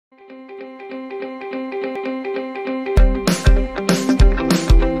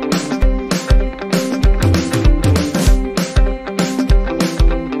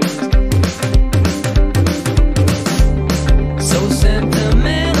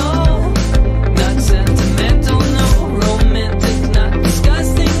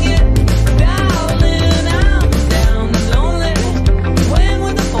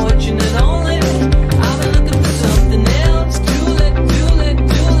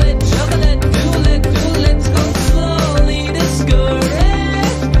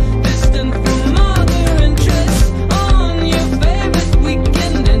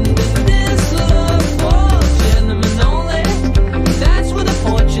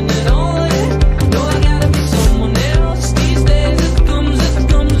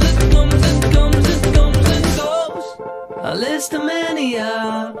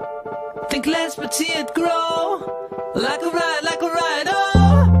see it grow like a ride,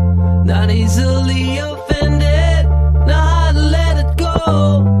 oh, not easily offended, know how to let it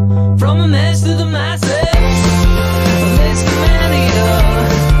go, from a mess to the masses, Lisztomania,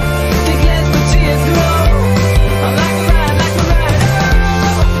 think less but see it grow, like a ride,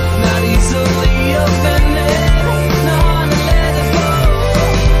 oh, not easily offended, know how to let it go,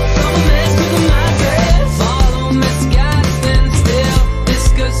 from a mess to the masses, follow mess, gotta stand still,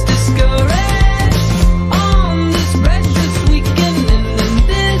 discuss, discourage, on this precious weekend, and in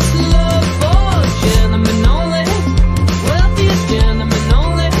this love for gentlemen only, wealthiest gentlemen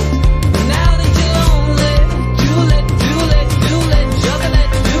only, now that you're lonely, juggle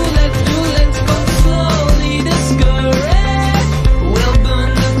it, go slowly, discourage, we'll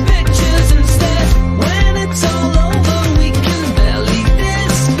burn the pictures instead, when it's all over, we can barely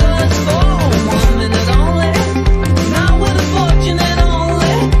discuss, for 1 minute only, not with a fortune at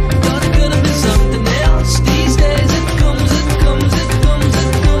only, thought it could have been something else, these days it comes and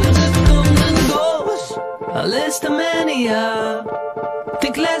goes, Lisztomania,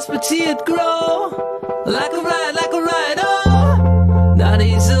 think less but see it grow, like a ride, oh, not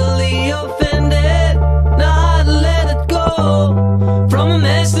easily offended, know how to let it go, from a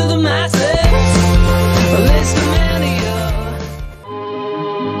mess to the masses, Lisztomania.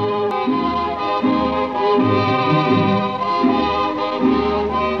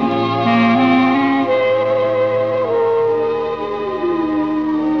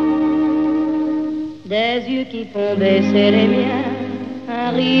 Des yeux qui font baisser les miens,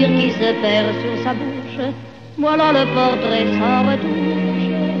 un rire qui se perd sur sa bouche, voilà le portrait sans retouche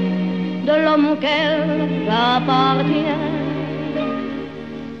de l'homme auquel j'appartiens.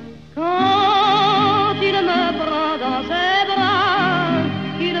 Quand il me prend dans ses bras,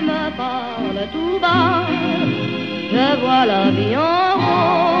 qu'il me parle tout bas, je vois la vie en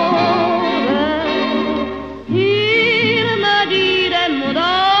rose. Il me dit des mots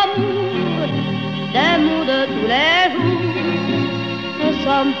d'amour, des mots de tous les jours,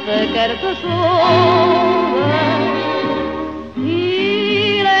 ça me fait quelque chose.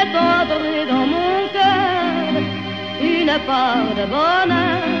 Il est entré dans mon cœur une part de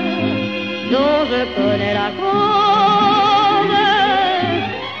bonheur dont je connais la cause.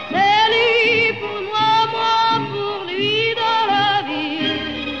 C'est lui pour moi, moi pour lui dans la vie.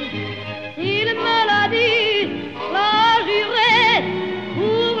 Il me l'a dit, l'a juré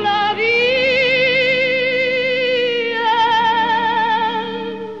pour la vie.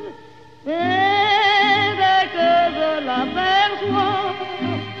 Et dès que je l'aperçois,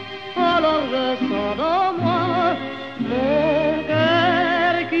 alors je sens dans moi mon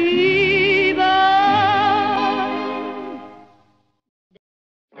cœur qui bat.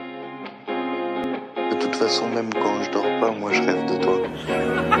 De toute façon, même quand je dors pas, moi je rêve de toi.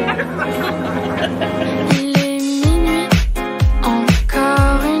 Il est minuit,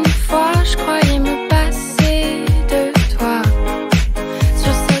 encore une fois, je croyais me passer de toi.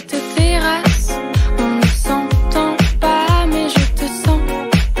 Sur cette terrasse, on ne s'entend pas, mais je te sens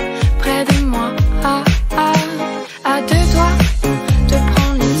près de moi. À deux doigts de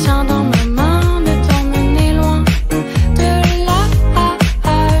prendre le tien dans ma main, de t'emmener loin de là.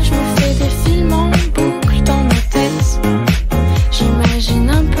 Je me fais des films en boucle dans ma tête. J'imagine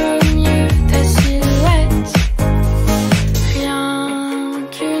un peu mieux ta silhouette. Rien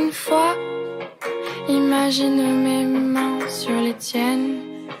qu'une fois, imagine mes mains sur les tiennes.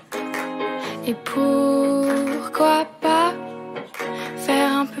 Et pourquoi pas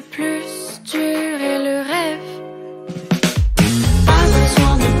faire un peu plus durer le rêve. Pas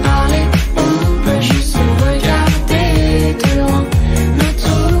besoin de parler, on peut juste se regarder de loin. Nos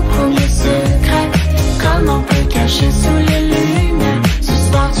tout premiers secrets, comme un peu cachés sous les lumières. Ce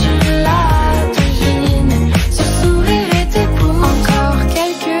soir tu l'as deviné, ce sourire était pour encore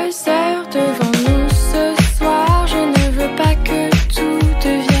quelques heures devant nous. Ce soir je ne veux pas que tout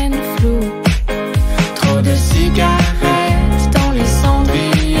devienne flou. Trop de cigarettes dans les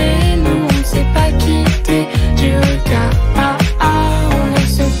cendriers, nous on ne s'est pas quitté du regard. On ne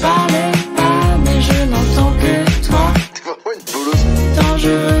se parle pas, mais je n'entends que toi. T'es vraiment une bolosse.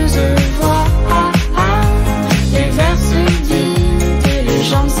 Dangereuse voix, les vers se vident et les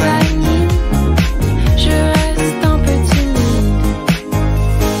jambes s'animent. Je reste un peu timide.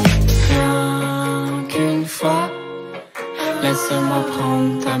 Rien qu'une fois, laisse-moi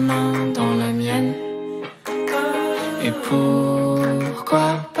prendre ta main dans la mienne. Et pourquoi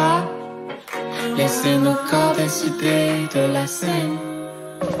pas laisser nos corps décider de la scène.